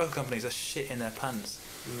like record companies are shit in their pants.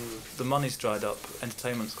 The money's dried up,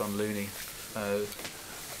 entertainment's gone loony.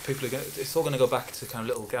 people are it's all going to go back to kind of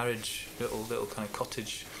little garage, little kind of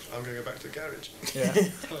cottage. I'm going to go back to the garage. Yeah.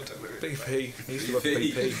 Oh, don't look at BP. me. He used to work for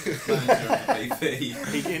BP. Manager of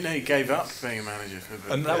BP. He gave up being a manager for a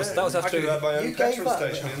bit. And that was I after. could have my own You gave petrol up.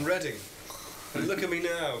 station in Reading. And look at me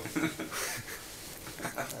now.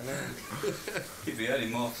 I know. He'd be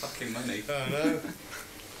earning more fucking money. Oh no.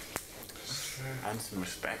 And some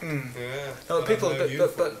respect. Yeah. No, people, I know you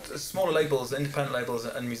for- but smaller labels, independent labels,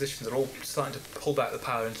 and musicians are all starting to pull back the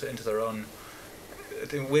power into their own. I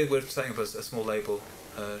think we're setting up a small label,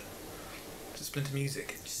 Splinter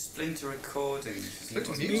Music. Splinter Recordings.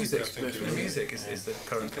 Splinter What? Music, I think Splinter it is. Music is the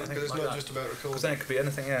current. I think Because it's like not that. just about Because recording. then it could be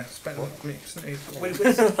anything. Yeah.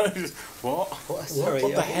 What? What? Sorry,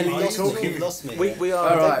 What the hell are you lost talking me, about? lost me. We there.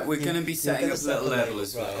 are. Alright, we're You- going to be you're setting gonna up a set little up a level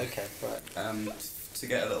as well. Right, okay, right. To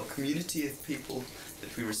get a little community of people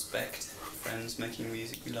that we respect, friends making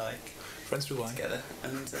music we like Friends through wine. together,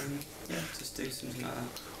 and yeah, just do something like that.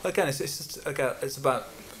 Well, again, it's just again, it's about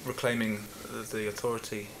reclaiming the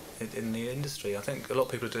authority in the industry. I think a lot of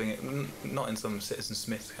people are doing it not in some Citizen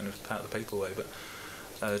Smith kind of pat the paper way, but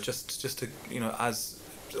just to as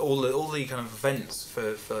all the kind of events for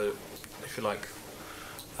if you like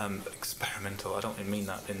experimental. I don't mean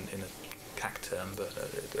that in a CAC term, but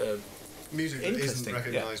Music that isn't interesting,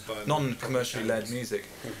 recognised by the non-commercially led channels. music.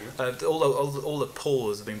 Mm-hmm. All the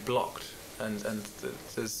pores have been blocked, and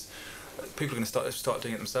there's people are going to start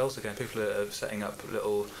doing it themselves again. People are setting up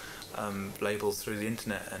little labels through the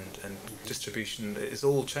internet, and distribution is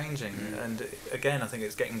all changing. And again, I think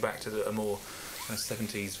it's getting back to a more kind of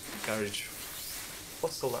 70s garage.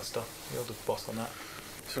 What's all that stuff? You're the boss on that.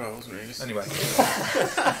 Sorry, I wasn't really listening. Anyway,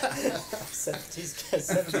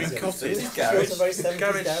 70s cottage. Garage. It's a very 70s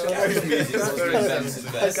Garage. Garage music was Garage. invented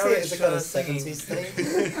I there. see it as a kind of Garage, 70s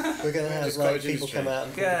thing. We're going to have Just like cottage people industry. come out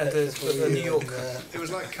and put Yeah, the there's pictures the for New you York. and, It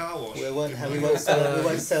was like car wash. we won't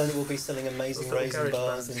sell. We'll be selling amazing Little raisin garage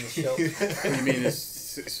bars bands. in the shop. You mean this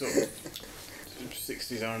sort of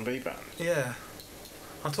 60s R&B band? Yeah,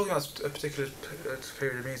 I'm talking about a particular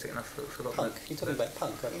period of music, and I forgot. Punk. You're talking about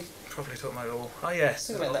punk, aren't you? Probably talking about it all. Oh yes.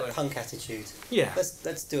 Talking about that that'll do. punk attitude. Yeah.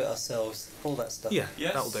 Let's do it ourselves. All that stuff. Yeah.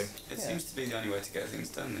 Yes, That'll do. It Yeah. seems to be the only way to get things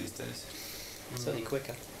done these days. Certainly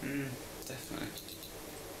quicker. Definitely.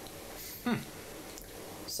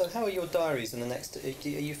 So how are your diaries in the next? Are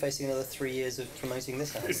you facing another 3 years of promoting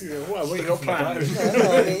this album? Well, what are your plans? No,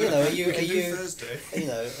 I mean, are We can do you? Thursday.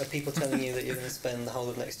 Are people telling you that you're going to spend the whole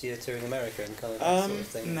of next year touring America and kind of that sort of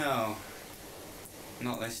thing? No.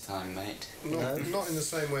 Not this time, mate. Not in the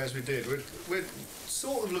same way as we did. We're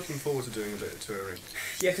sort of looking forward to doing a bit of touring.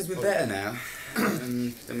 Yeah, because we're better now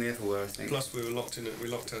than we ever were, I think. Plus, we locked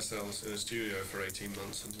ourselves in a studio for 18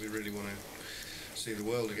 months, and we really want to see the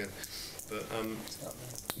world again. But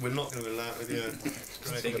we're not going to allow. Yeah,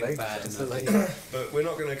 great. Big and bad It's and the ugly. But we're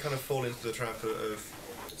not going to kind of fall into the trap of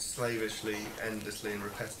slavishly, endlessly, and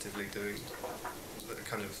repetitively doing the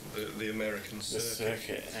kind of the American The circuit.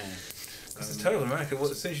 circuit, yeah. It's terrible in America. Well,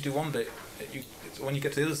 as soon as you do one bit, when you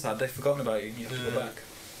get to the other side, they've forgotten about you and you have to go Yeah. back.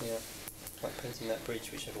 Yeah, like painting that bridge,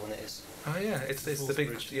 whichever one it is. Oh yeah, it's the Fourth big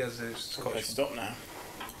bridge. the They Scottish. stop now.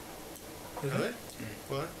 Are they?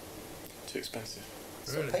 Why? Too expensive.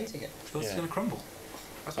 Stop Really? painting it. Well, it's Yeah. going to crumble.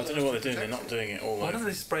 I don't know what they're doing. They're not doing it all Why over. don't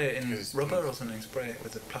they spray it in Because it's rubber kind or something? Spray it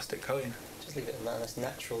with a plastic coating. Just leave it a nice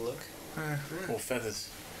natural look. Or feathers.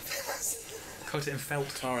 Coat it in felt.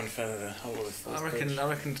 Tar and feather the whole of the fourth bridge. I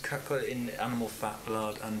reckon put it in animal fat,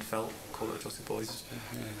 lard, and felt. Call it Jossie Boys.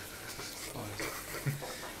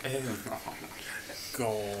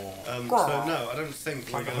 God. So no, I don't think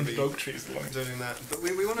we're Like going to 100 be oak trees long. doing that. But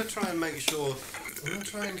we want to try and make sure. We want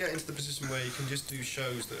to try and get into the position where you can just do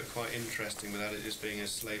shows that are quite interesting without it just being a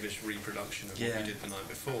slavish reproduction of what Yeah. we did the night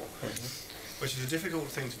before, which is a difficult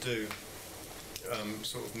thing to do,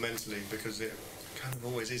 sort of mentally, because it kind of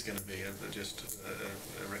always is going to be just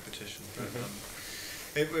a repetition. But,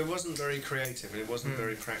 it wasn't very creative, and it wasn't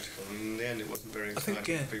very practical, and in the end it wasn't very exciting think,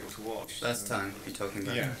 yeah. for people to watch. Last so- time you're talking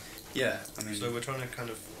about. Yeah. Yeah, I mean, So we're trying to kind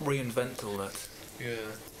of, Reinvent all that. yeah.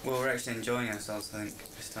 well, we're actually enjoying ourselves, I think,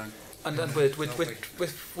 this time. And then we're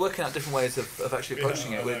working out different ways of actually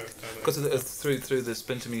approaching it. Because through the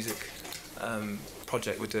Splinter Music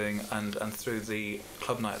project we're doing, and through the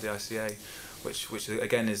club night at the ICA, which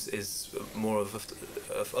again is more of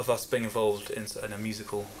us being involved in a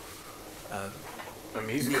musical. A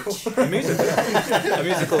musical. A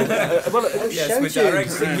musical. Well, Yes, we're Show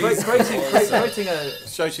directing music. creating a.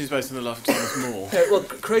 Show tunes based on the life of Thomas More. Yeah, well,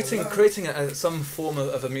 creating some form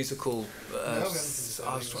of a musical No, we haven't finished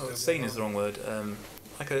that. scene is the wrong word.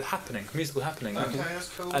 like a happening, musical happening. Okay, that's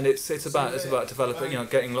cool. And it's about developing,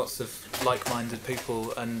 getting lots of like-minded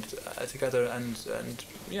people and together and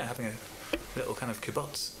having a little kind of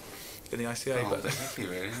kibbutz in the ICA. Oh, that's happy,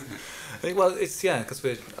 really, isn't it? Well, it's because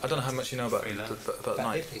I don't know how much you know about the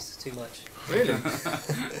night. Hippies, too much. Really?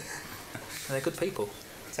 They're good people.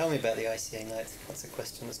 Tell me about the ICA night. That's a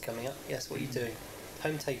question that's coming up. Yes, what are you doing?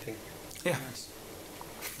 Home taping. Yeah.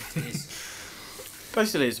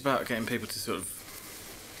 Basically, it's about getting people to sort of.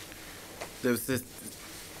 There was this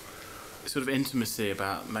sort of intimacy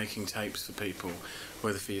about making tapes for people,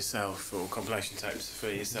 whether for yourself or compilation tapes for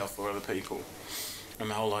yourself or other people, and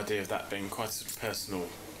the whole idea of that being quite a sort of personal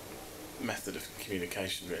method of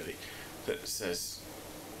communication, really, that says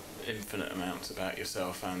infinite amounts about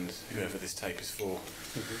yourself and whoever this tape is for,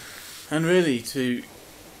 and really to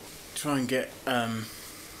try and get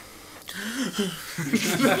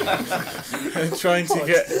trying to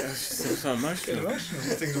get so emotional.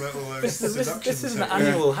 Think about all those This is an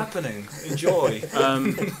annual happening. Enjoy.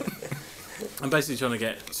 I'm basically trying to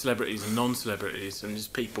get celebrities and non-celebrities and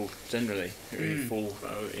just people generally who fall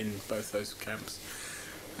in both those camps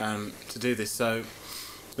to do this. So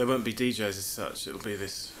there won't be DJs as such. It'll be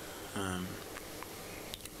this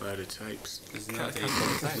load of tapes. Isn't that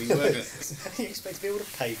we were going How do you expect to be able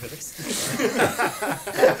to pay for this?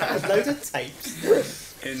 A load of tapes.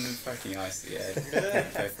 in the fucking ICA.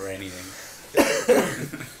 Can't pay for anything.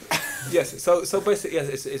 Yes. So basically,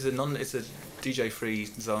 yes, it's a DJ free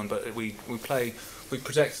zone, but we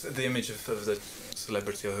project the image of the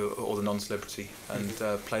celebrity or the non-celebrity and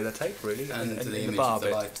play their tape really And in the the image bar of the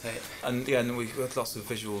bit. live tape. And and we have lots of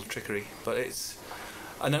visual trickery, but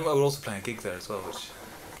and then we're also playing a gig there as well, which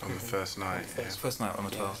on the first night. it's first night on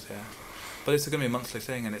the 12th, yeah. But it's going to be a monthly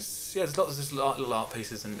thing, and there's lots of just little art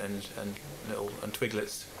pieces and little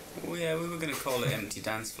twiglets. Well, yeah, we were going to call it empty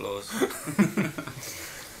dance floors.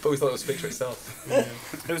 But we thought it would speak for itself.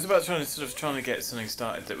 It was about trying to get something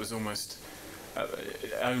started that was almost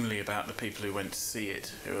only about the people who went to see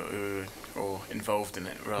it who or involved in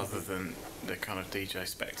it, rather than the kind of DJ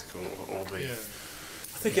spectacle or the. Yeah.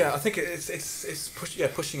 I think it's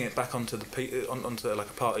pushing it back onto onto like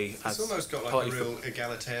a party. It's almost got like a real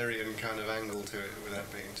egalitarian kind of angle to it without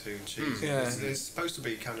being too cheesy. Yeah. It's supposed to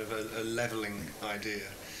be kind of a levelling idea.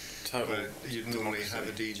 Total Where you'd normally democracy. have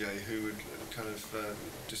a DJ who would kind of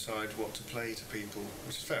decide what to play to people,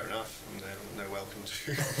 which is fair enough, and they're welcome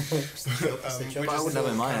to. But I wouldn't have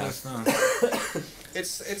it in my house. No. It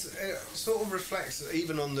sort of reflects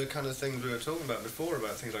even on the kind of things we were talking about before,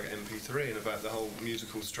 about things like MP3 and about the whole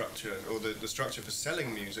musical structure, or the structure for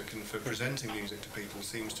selling music and for presenting music to people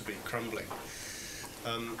seems to be crumbling.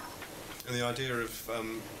 And the idea of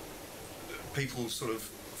people sort of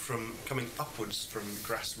from coming upwards from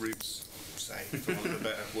grassroots, say, for want of a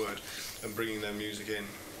better word, and bringing their music in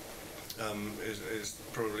is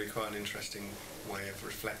probably quite an interesting way of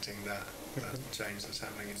reflecting that change that's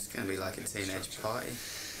happening. It's going to be like a teenage party.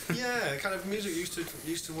 Yeah, kind of music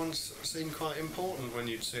used to once seem quite important when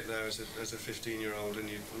you'd sit there as a 15-year-old and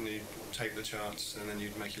you'd take the charts and then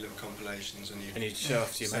you'd make your little compilations and you'd show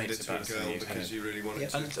off to your send mates it to a about girl something because you really wanted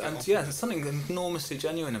to. And get off there's something enormously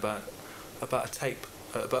genuine about a tape.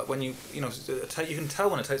 But when you a tape, you can tell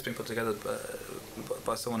when a tape's been put together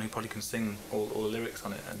by someone who probably can sing all the lyrics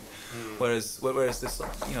on it, and whereas this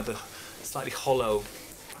the slightly hollow.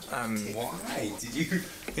 Why did you?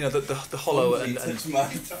 The hollow and touch my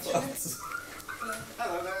thoughts?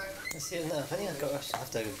 Hello there. That's it enough. I think I have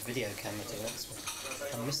to have a video camera to that.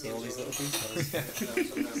 I'm missing all these little details.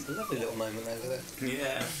 It's a lovely little moment over there.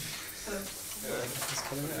 Yeah. It's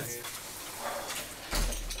coming out.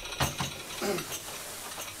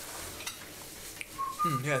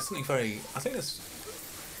 Yeah, something very. I think there's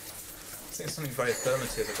something very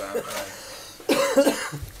affirmative about.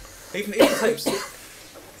 Even tapes.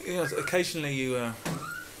 Occasionally you. Oh,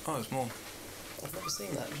 there's more. I've never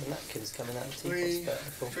seen that. The napkins coming out of teapots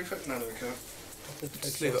before. No, there we go.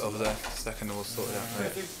 Just leave it over there for a second, and we'll sort it out.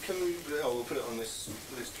 later. We'll put it on this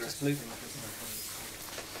dress. Just move.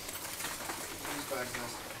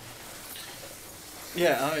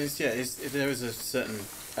 Yeah, there is a certain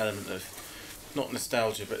element of not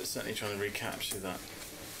nostalgia, but certainly trying to recapture that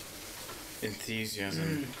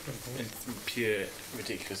enthusiasm, pure,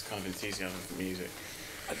 ridiculous kind of enthusiasm for music.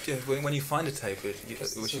 Yeah, when you find a tape which you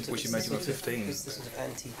made when 15. It's the sort of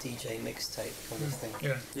anti-DJ mixtape kind of thing.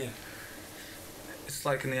 Yeah. It's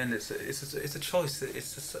like in the end, it's a choice.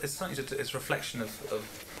 It's something. It's a reflection of.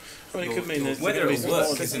 I mean, it could mean that whether it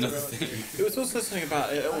works is another thing. It was also something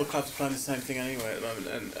about all the clubs playing the same thing anyway at the moment,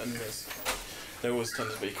 and they always tend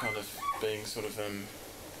to be kind of being sort of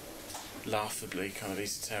laughably kind of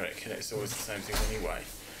esoteric, and it's always the same thing anyway.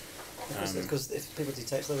 Because if people do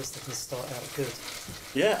tapes like this, they can start out good.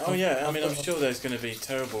 Yeah, oh yeah, I mean, I'm sure there's going to be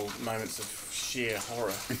terrible moments of sheer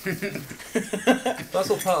horror. That's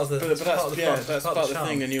all part of the. But that's, part of the yeah, fun, that's part of the charm.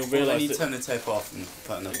 thing, and you'll Well, then realise you that. turn the tape off and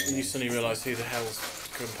put another one And you in. suddenly realise who the hell's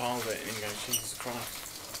compiled it, and you go, Jesus Christ.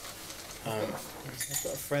 I've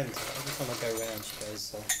got a friend, every time I go around, she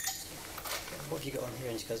goes, what have you got on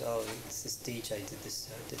here? And she goes, oh, it's this DJ did this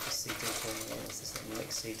CD for me, and it's this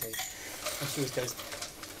mix CD. And she always goes,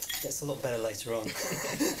 gets a lot better later on.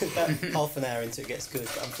 About half an hour into it gets good,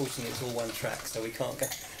 but unfortunately it's all one track, so we can't go.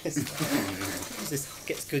 It's just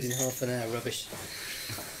gets good in half an hour, rubbish.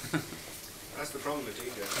 That's the problem with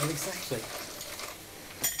DJ. Oh, exactly.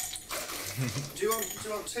 Do you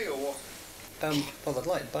want tea or what? Well, I'd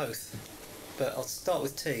like both, but I'll start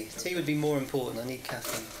with tea. Tea would be more important, I need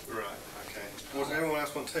caffeine. Right, okay. Does everyone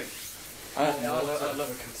else want tea? I love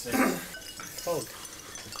a conceit. Pog.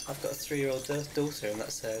 I've got a 3-year-old daughter, and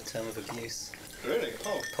that's a term of abuse. Really?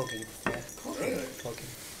 Oh. Pogging, yeah. Really?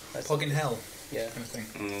 Pogging. That's Pog in hell, Yeah. kind of thing.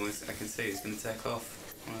 Oh, I can see it's going to take off.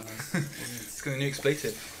 One of those. It's got a new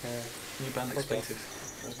expletive. Yeah. New band Pog expletive.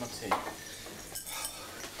 Where's my tea?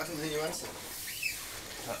 I didn't hear you answer.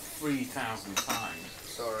 About 3,000 times.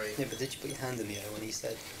 Sorry. Yeah, but did you put your hand in the air when he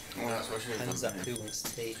said, Well, that's what I should have hands done. up, who wants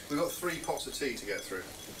tea? We've got 3 pots of tea to get through.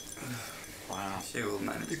 Wow. She will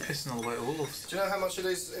manage. You're pissing all the way to wolves. Do you know how much it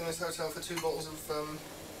is in this hotel for 2 bottles of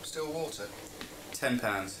still water? £10.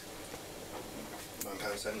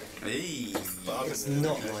 £9.70. Eee. Bargain, It's isn't it?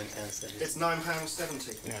 not Okay. £9.70. It's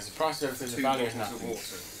 £9.70. Yeah, it's the price of everything, the 2 value bottles is of nothing.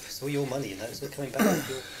 water. It's all your money, you know, it's all coming back.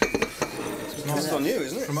 It's on you,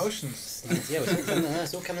 isn't it? Promotions. Yeah,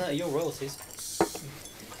 it's all coming out of your royalties.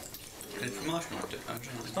 It's promotional, I'm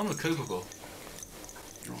trying It's non-recoupable.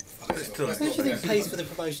 But it's still, How much do you think pays for the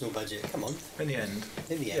promotional budget? Come on, in the end.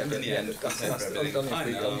 in the Yeah, end. but in the end, that's that's only everything.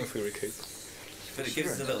 I know. if we recoup. But it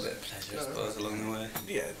gives us a little bit of pleasure, I suppose, along the way.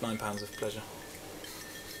 Yeah, £9 of pleasure.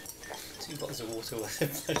 2 bottles of water worth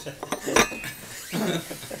of pleasure.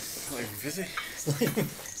 Not even busy.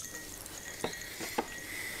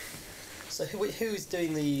 So who's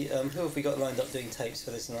doing the, who have we got lined up doing tapes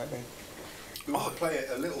for this night then? We want to play it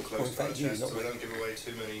a little Well, close in to our fact, you, chest not so we me. don't give away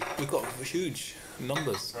too many We've got huge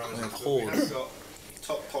numbers. prizes. We have But we have hordes. got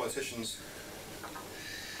top politicians.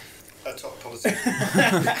 A top politician.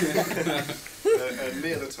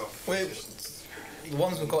 Near the top. politicians. The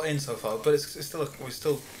ones we've got in so far, but it's still we're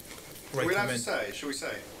still Are we rake allowed them to in. say? Shall we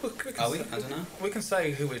say? We can Are we? say- I don't know. We can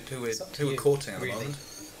say who It's up to we're you, courting at the really. moment.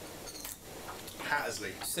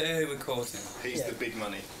 Hattersley. Say who we're courting. He's Yeah. the big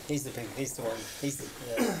money. He's the one. He's the,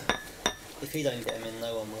 yeah. If he don't get him in,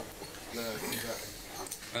 no one will. No,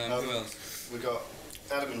 exactly. Who else? We got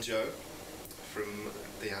Adam and Joe from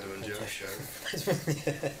the Adam and Joe Okay. show.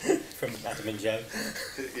 From Adam and Joe.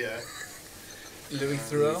 Yeah. Louis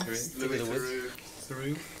Theroux. Louis the woods.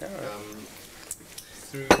 Theroux.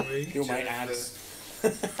 Theroux. Your mate ads.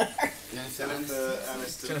 Jennifer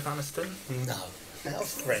Aniston. Jennifer Aniston. No. Now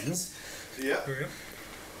friends. Yeah. Yeah.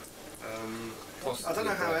 I don't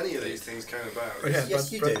know how any of these things came about. Oh, yeah. Yes,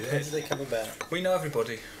 Brad- you Brad do. How Pitt. do they come about? We know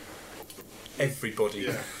everybody. Everybody.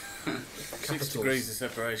 Yeah. 6 Capitals. degrees of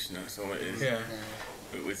separation, that's all it is. Yeah.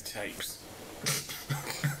 But with tapes.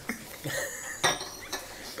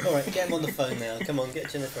 All right, get him on the phone now. Come on, get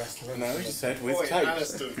Jennifer Aniston. No, we just said with Boy,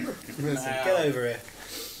 tapes. Aniston. Get over here.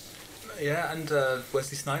 Yeah, and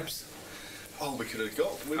Wesley Snipes. Oh, we could have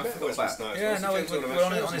got. We I met forgot Wesley about- Snipes. Yeah, What's no, the gentleman we're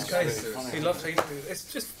of our on his shows? case. Funny. He loves. It's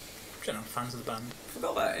just, fans of the band.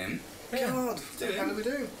 Forgot about him. Yeah. God, how did we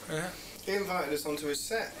do? Yeah. He invited us onto his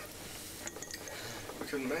set. We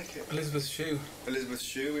couldn't make it. Elizabeth Shue. Elizabeth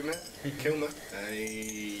Shue we met. Kilmer.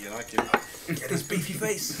 Hey, you like him? Get his beefy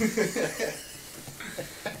face.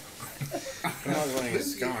 Another one in the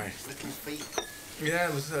sky. Little feet. Yeah,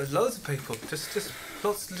 it was loads of people. Just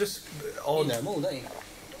lots, just You odd. know them all, don't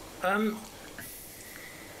you?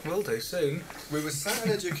 Will do soon. We were sat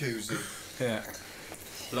in a jacuzzi Yeah.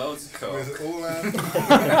 Loads of coke. with all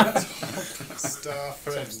our star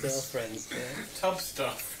friends. Top star friends. Yeah. Tub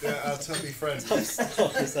stuff. Yeah, our tubby friends. Top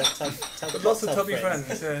star. Is that tub, Lots of tub tubby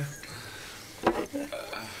friends. Yeah.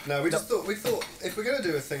 No, we thought if we're going to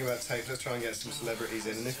do a thing about tapes, let's try and get some celebrities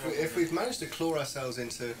in. And if we've managed to claw ourselves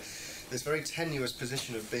into this very tenuous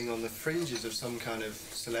position of being on the fringes of some kind of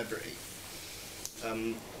celebrity.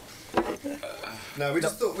 No, we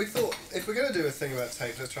thought if we're going to do a thing about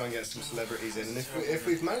tapes, let's try and get some celebrities in. And if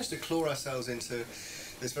we've managed to claw ourselves into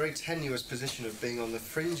this very tenuous position of being on the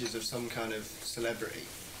fringes of some kind of celebrity.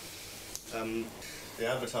 The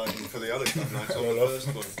advertising for the other club nights on the first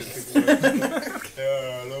one.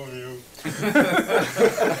 Yeah, I love you.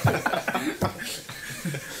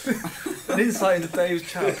 An insight into Dave's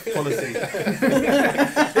chat policy.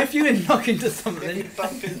 If you knock into something, You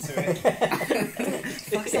bump into it.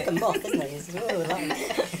 Fuck's like a moth, isn't it? It's, oh, like,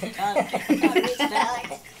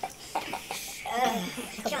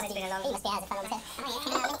 Sean's been along. He must be as a fan on